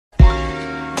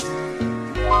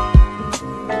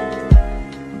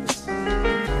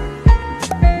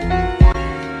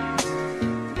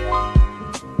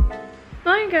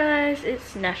guys,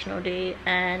 it's National Day,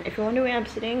 and if you wonder where I'm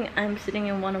sitting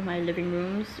in one of my living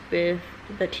rooms with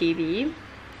the TV.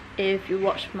 If you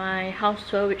watch my house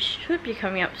tour, which should be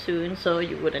coming up soon, so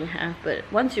you wouldn't have, but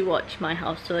once you watch my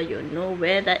house tour, you'll know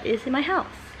where that is in my house.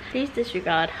 Please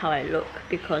disregard how I look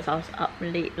because I was up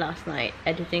late last night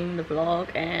editing the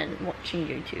vlog and watching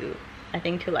YouTube. I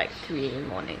think till like 3 in the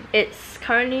morning. It's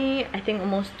currently, I think,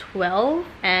 almost 12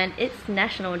 and it's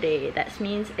National Day. That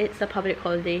means it's a public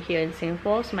holiday here in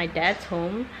Singapore. So my dad's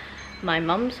home, my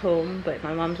mum's home, but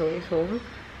my mum's always home.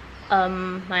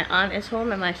 My aunt is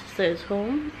home and my sister is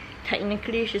home.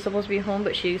 Technically she's supposed to be home,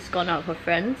 but she's gone out with her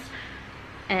friends.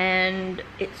 And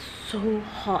it's so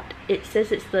hot. It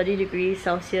says it's 30 degrees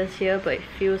Celsius here, but it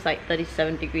feels like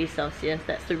 37 degrees Celsius.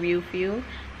 That's the real feel. It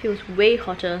feels way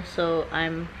hotter, so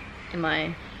I'm in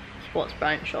my sports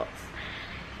bra and shorts.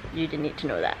 You didn't need to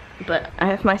know that. But I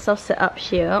have myself set up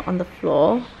here on the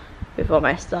floor with all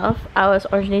my stuff. I was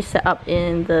originally set up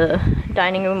in the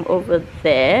dining room over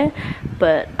there,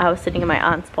 but I was sitting in my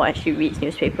aunt's spot and she reads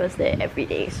newspapers there every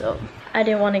day, so I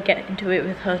didn't want to get into it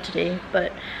with her today.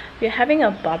 But we're having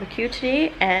a barbecue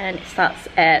today and it starts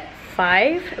at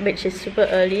 5, which is super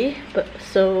early. But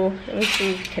so let me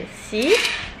see if you can see.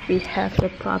 We have the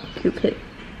barbecue pit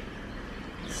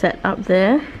set up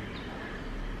there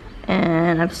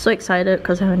and I'm so excited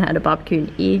because I haven't had a barbecue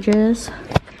in ages.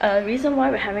 The reason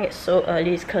why we're having it so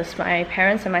early is because my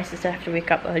parents and my sister have to wake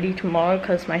up early tomorrow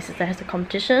because my sister has a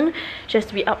competition. She has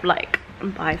to be up like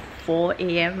by 4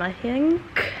 AM I think.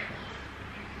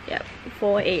 Yep,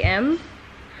 4 AM.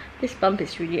 This bump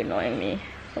is really annoying me.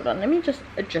 Hold on, let me just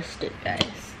adjust it,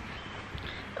 guys.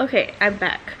 Okay, I'm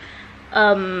back.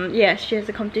 Yeah, she has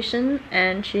a competition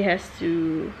and she has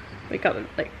to wake up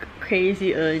like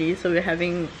crazy early, so we're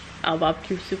having our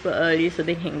barbecue super early so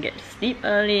they can get to sleep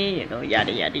early, you know,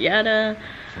 yada yada yada.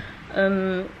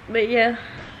 But yeah,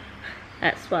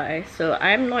 that's why. So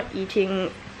I'm not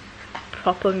eating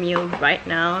proper meal right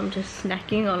now. I'm just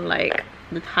snacking on like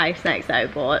the Thai snacks that I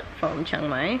bought from Chiang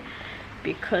Mai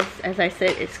because, as I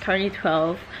said, it's currently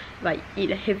 12. If I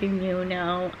eat a heavy meal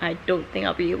now, I don't think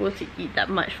I'll be able to eat that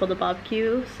much for the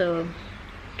barbecue, so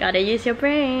gotta use your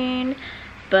brain.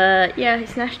 But yeah,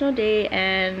 it's National Day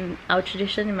and our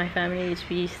tradition in my family is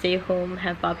we stay home,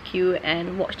 have barbecue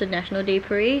and watch the National Day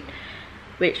parade,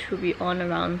 which will be on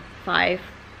around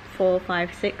 4,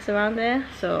 5, 6 around there.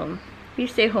 So we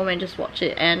stay home and just watch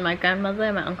it, and my grandmother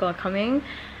and my uncle are coming.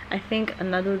 I think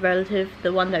another relative,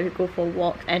 the one that we go for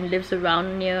walks and lives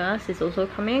around near us, is also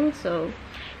coming, so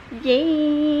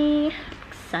yay!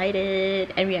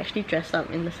 Excited. And we actually dress up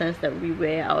in the sense that we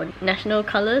wear our national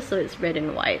colours, so it's red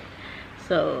and white.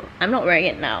 So I'm not wearing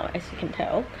it now, as you can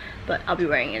tell, but I'll be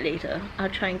wearing it later. I'll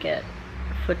try and get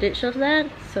footage of that.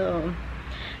 So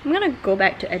I'm gonna go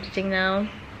back to editing now.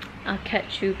 I'll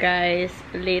catch you guys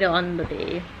later on in the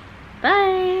day.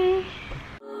 Bye!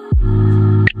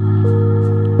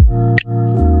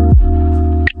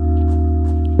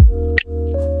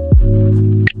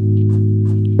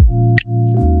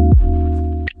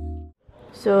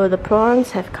 So the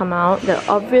prawns have come out. They're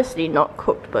obviously not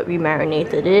cooked, but we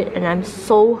marinated it, and I'm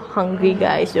so hungry,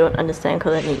 guys. You don't understand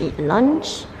because I didn't eat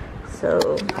lunch.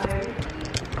 So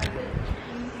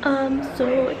I'm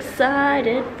so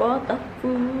excited for the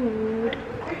food.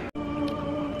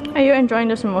 Are you enjoying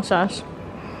the samosas?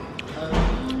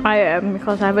 I am,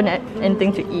 because I haven't had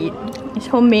anything to eat. It's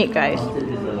homemade, guys.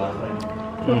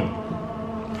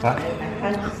 I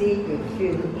can't see you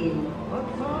fill in.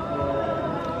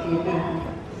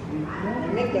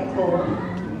 Make the cone.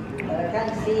 I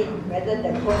can't see whether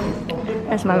the cone is open.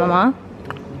 That's my mama.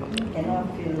 Cannot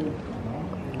fill.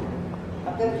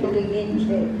 After filling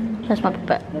in, That's my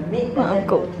puppet. the meat My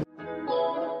uncle.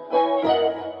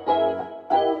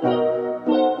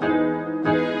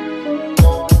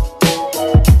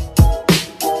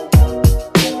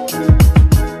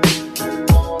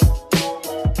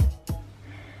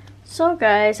 So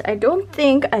guys, I don't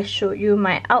think I showed you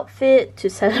my outfit to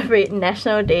celebrate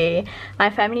National Day. My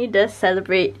family does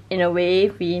celebrate in a way.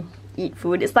 We eat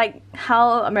food. It's like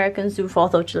how Americans do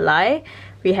 4th of July.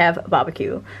 We have a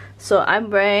barbecue. So I'm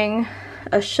wearing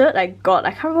a shirt I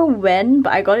can't remember when,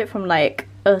 but I got it from like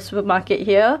a supermarket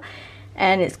here.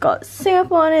 And it's got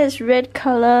Singapore on it, it's red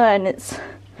color, and I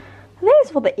think it's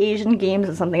for the Asian Games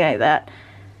or something like that.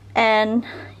 And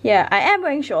yeah, I am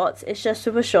wearing shorts. It's just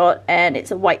super short and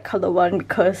it's a white color one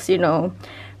because, you know,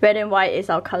 red and white is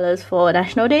our colors for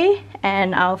National Day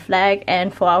and our flag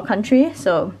and for our country.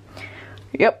 So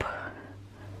yep.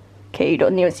 Okay, you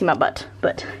don't need to see my butt,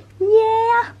 but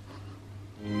yeah.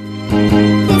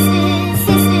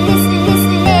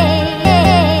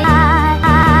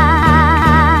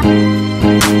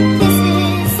 This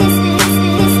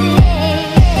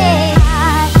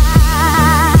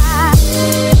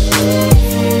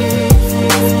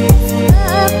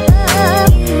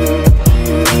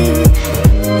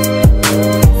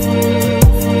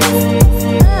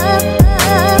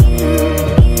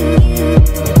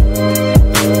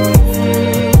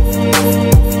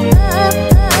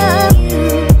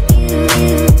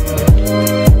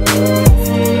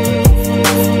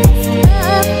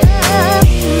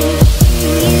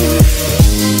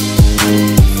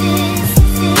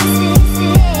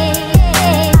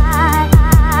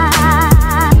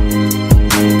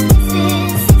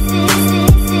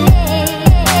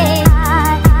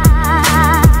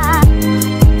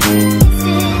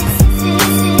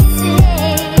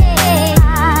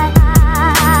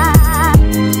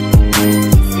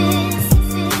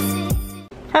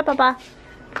Bye, Papa.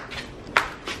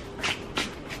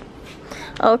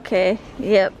 Okay,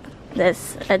 yep.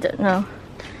 That's, I don't know.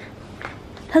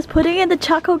 Let's put it in the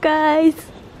charcoal, guys.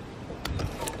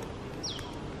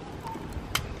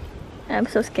 I'm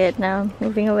so scared now.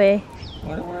 Moving away.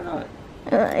 Why not?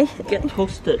 I Get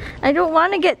toasted. I don't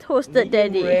want to get toasted,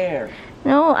 Medium Daddy. rare.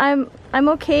 No, I'm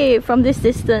okay from this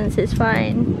distance. It's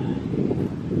fine.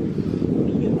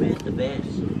 Medium rare is the best.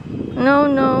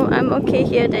 No, I'm okay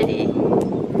here, Daddy.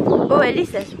 Oh, at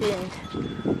least there's wind.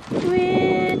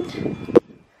 Wind.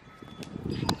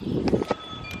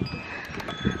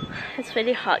 It's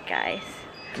really hot, guys.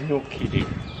 No kidding.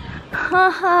 Ha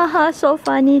ha ha, so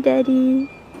funny, Daddy.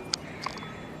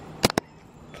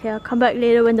 Okay, I'll come back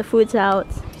later when the food's out.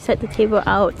 Set the table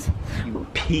out. You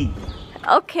pig.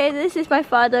 Okay, this is my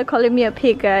father calling me a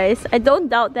pig, guys. I don't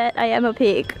doubt that I am a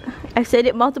pig. I've said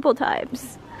it multiple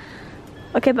times.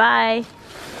 Okay, bye.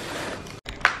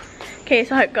 Okay,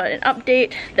 so I got an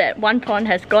update that one prawn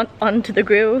has gone onto the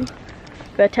grill.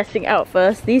 We're testing out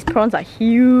first. These prawns are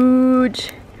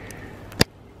huge.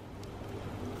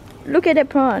 Look at that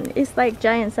prawn. It's like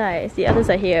giant size. The others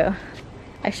are here.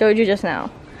 I showed you just now.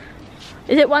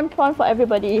 Is it one prawn for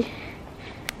everybody?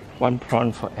 One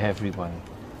prawn for everyone.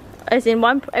 As in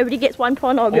one, everybody gets one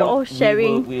prawn, or we're all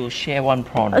sharing? We will share one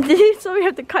prawn. So we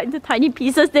have to cut into tiny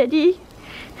pieces, Daddy?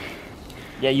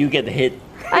 Yeah, you get the head.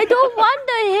 I don't want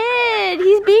the head!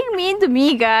 He's being mean to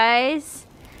me, guys.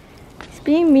 He's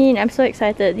being mean. I'm so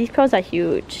excited. These prawns are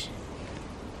huge.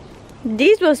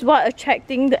 This was what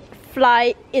attracting the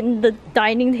fly in the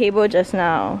dining table just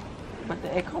now. But the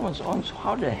aircon was on, so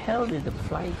how the hell did the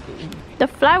fly get in? The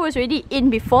fly was already in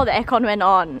before the aircon went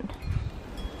on.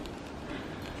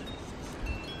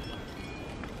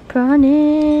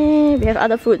 Prawny. We have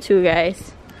other food too,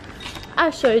 guys.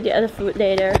 I'll show you the other food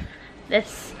later.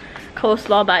 There's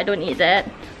coleslaw, but I don't eat that.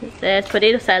 There's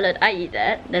potato salad, I eat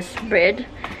that. There's bread,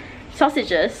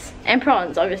 sausages, and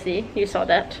prawns, obviously. You saw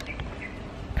that.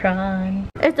 Prawn.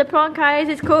 It's the prawn, guys.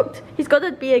 It's cooked. He's got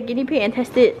to be a guinea pig and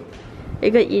test it.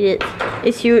 You're gonna eat it.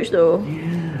 It's huge though.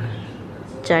 Yeah.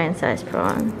 Giant size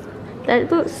prawn.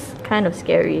 That looks kind of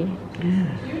scary.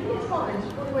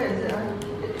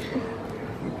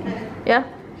 Yeah?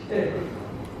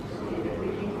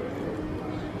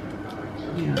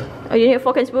 Oh, you need a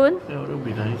fork and spoon? Yeah, that would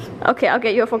be nice. Okay, I'll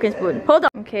get you a fork and spoon. Hold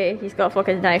on. Okay, he's got a fork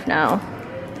and knife now.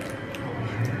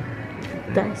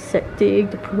 Dissecting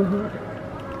the prawn.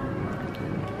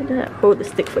 I'm gonna hold the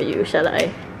stick for you, shall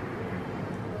I?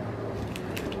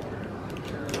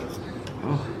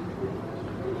 Oh.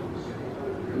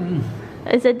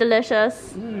 Is it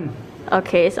delicious?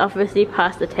 Okay, it's obviously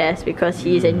passed the test because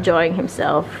he's enjoying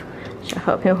himself. Should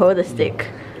help him hold the stick.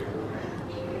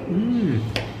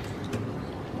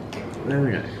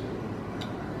 Very nice.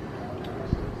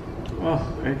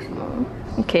 Oh, excellent.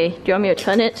 Okay, do you want me to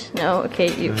turn it? No? Okay,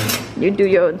 you do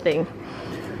your own thing.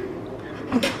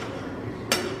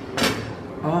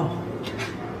 Oh.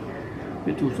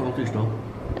 Bit too salty though.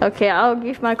 Okay, I'll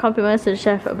give my compliments to the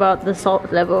chef about the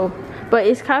salt level. But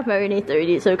it's kind of marinated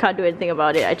already, so we can't do anything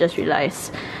about it. I just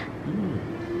realized.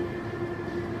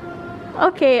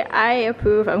 Okay, I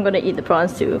approve. I'm gonna eat the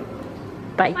prawns too.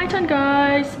 Bye. My turn,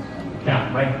 guys.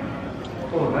 Yeah, right.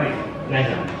 Oh, right.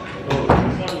 Nice. Oh,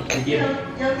 this one medium.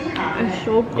 It's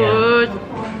so good.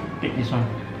 Take this one.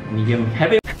 Medium.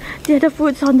 Have it. The other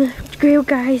food's on the grill,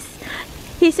 guys.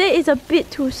 He said it's a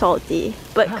bit too salty,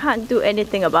 but can't do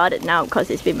anything about it now because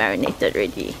it's been marinated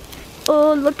already.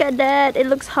 Oh, look at that. It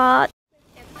looks hot.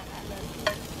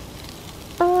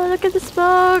 Oh, look at the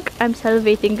smoke. I'm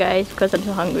salivating, guys, because I'm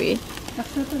so hungry.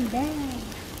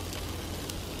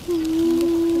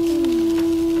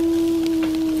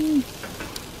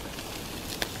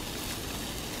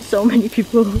 So many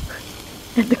people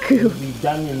at the grill. It'll be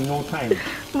done in no time.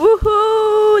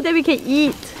 Woohoo! Then we can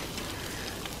eat.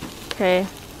 Okay.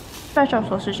 Fresh up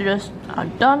sausages are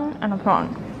done and a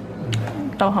prawn.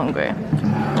 So hungry.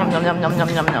 Yum yum yum yum yum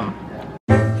yum yum.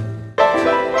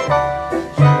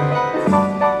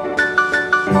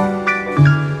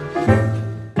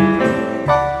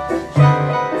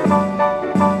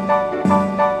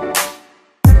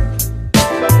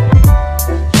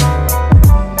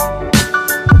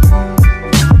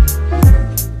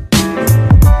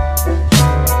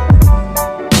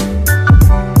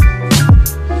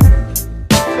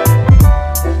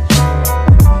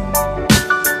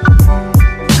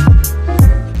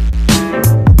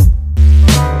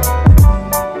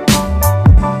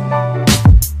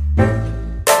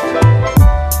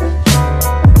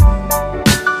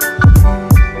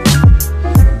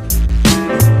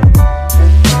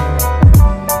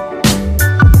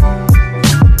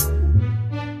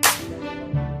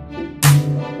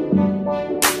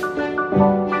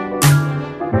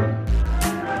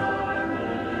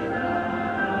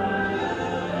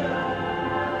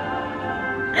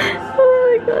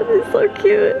 He's so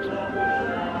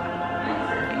cute.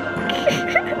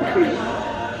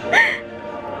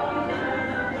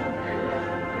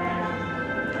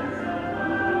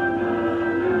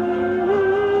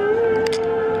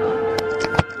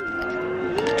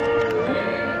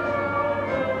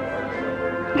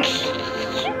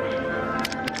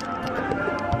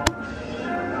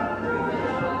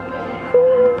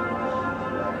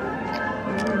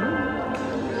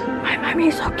 My mommy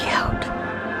is so cute.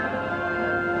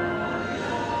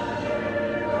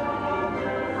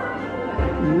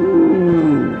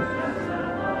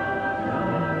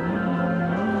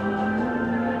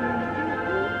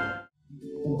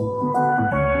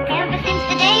 Ever since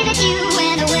the day that you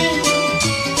went away,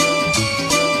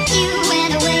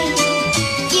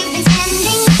 you've been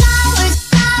sending flowers,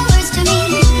 flowers to me,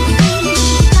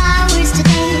 flowers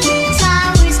today,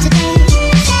 flowers today.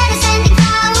 Instead of sending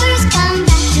flowers, come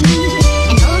back to me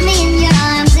and hold me in your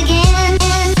arms again.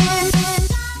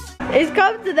 It's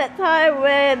come to that time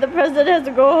where the president has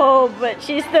to go home, but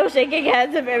she's still shaking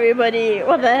hands with everybody.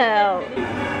 What the hell?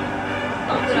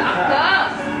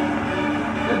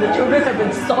 The children have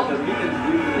been stopped.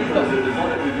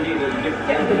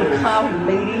 Get into the car,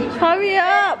 lady. Hurry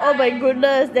up! Oh my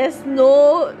goodness, there's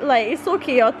no, like, it's so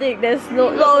chaotic. There's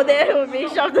no, there will be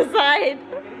shoved aside.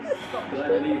 But I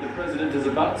believe the president is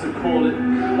about to call it a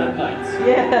night.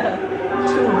 Yeah.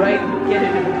 Too right. Get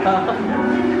into the car.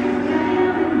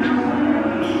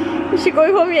 Is she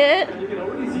going home yet? You can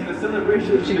already see the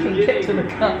celebration. She can get to the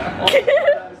car.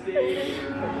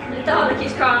 Tell the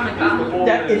kids crying on the car.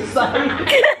 That is fine.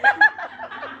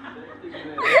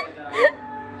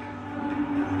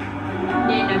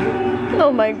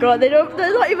 Oh my god, they're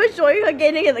not even showing her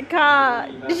getting in the car.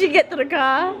 Did she get to the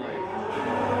car?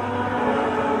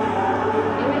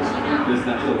 This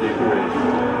National Day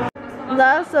Parade.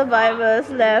 Last survivors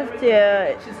left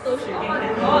here. She's still shaking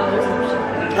hands.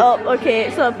 Oh,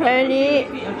 okay, so apparently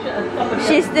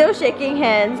she's still shaking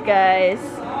hands, guys.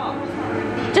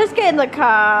 Just get in the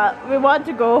car. We want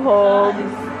to go home. 50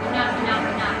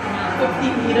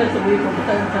 meters away from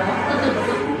her.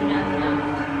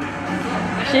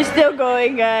 She's still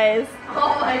going, guys.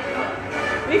 Oh my god.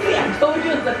 Wifi, I told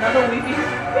you it's another Wifi.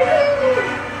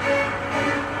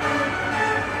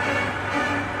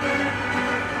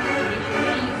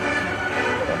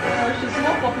 She's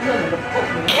more popular than the Pope,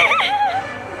 man.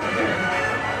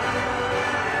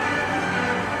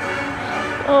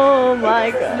 Oh my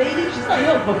This god. lady, she's not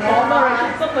even a performer, right?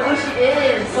 She's somebody. She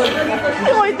is.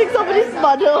 Oh, you think somebody's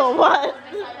mother or what?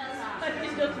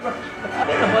 She's just rushing. I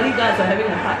think the bodyguards are having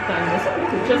a hard time. There's somebody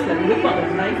to just like whip out a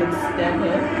knife and stab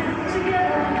her.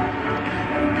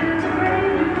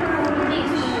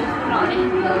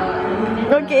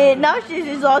 Okay, now she's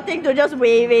resorting to just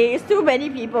waving. It's too many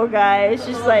people, guys.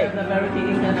 She's like, They're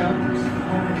barricading her now.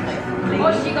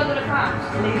 Oh, she got to the car.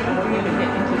 Lady hurry to get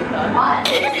into the car. What?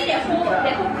 Did you see that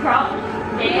whole crowd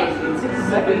there?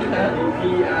 Second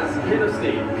VP as head of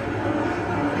state.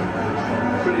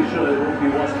 Pretty sure it won't be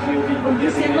Washington. Oh, you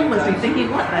see, look, must be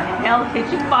thinking, what the hell? Can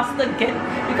she faster get?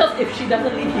 Because if she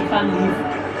doesn't leave, she can't leave.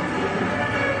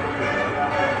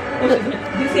 Oh, do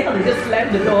you see how they just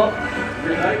slammed the door?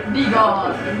 Be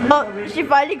gone. oh, she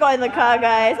finally got in the car,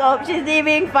 guys. Oh, she's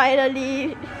leaving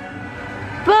finally.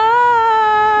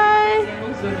 Bye!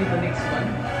 Who's going to be the next one?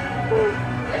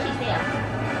 What she say?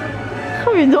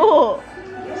 How you know?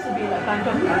 Used to be like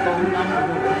Tanjong Katong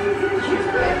now.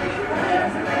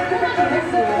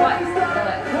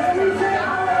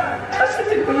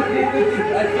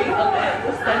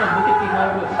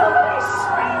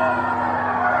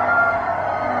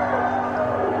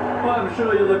 Well, I'm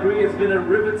sure you'll agree it's been a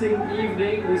riveting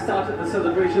evening. We started the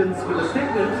celebrations with a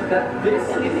statement that this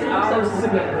is our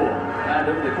Singapore. And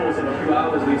over the course of a few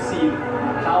hours, we've seen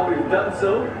how we've done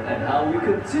so and how we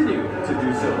continue to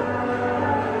do so.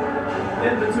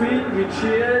 In between, we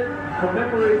cheered,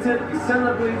 commemorated, we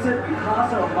celebrated, we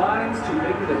cast our minds to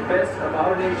making the best of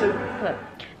our nation.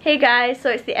 Hey guys, so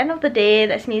it's the end of the day.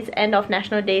 That means end of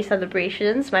National Day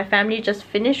celebrations. My family just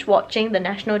finished watching the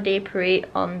National Day Parade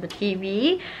on the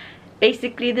TV.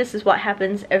 Basically, this is what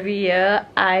happens every year.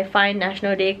 I find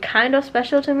National Day kind of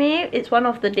special to me. It's one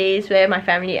of the days where my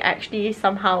family actually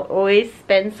somehow always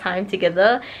spends time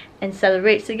together and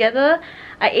celebrates together.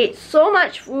 I ate so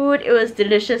much food, it was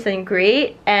delicious and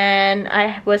great, and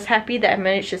I was happy that I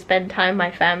managed to spend time with my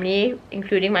family,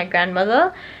 including my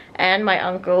grandmother and my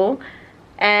uncle.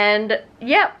 And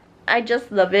yeah, I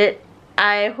just love it.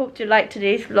 I hope you liked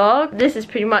today's vlog. This is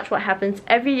pretty much what happens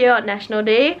every year on National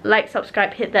Day. Like,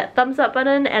 subscribe, hit that thumbs up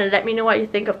button, and let me know what you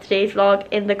think of today's vlog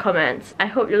in the comments. I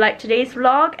hope you liked today's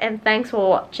vlog, and thanks for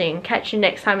watching. Catch you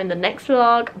next time in the next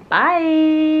vlog.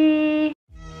 Bye!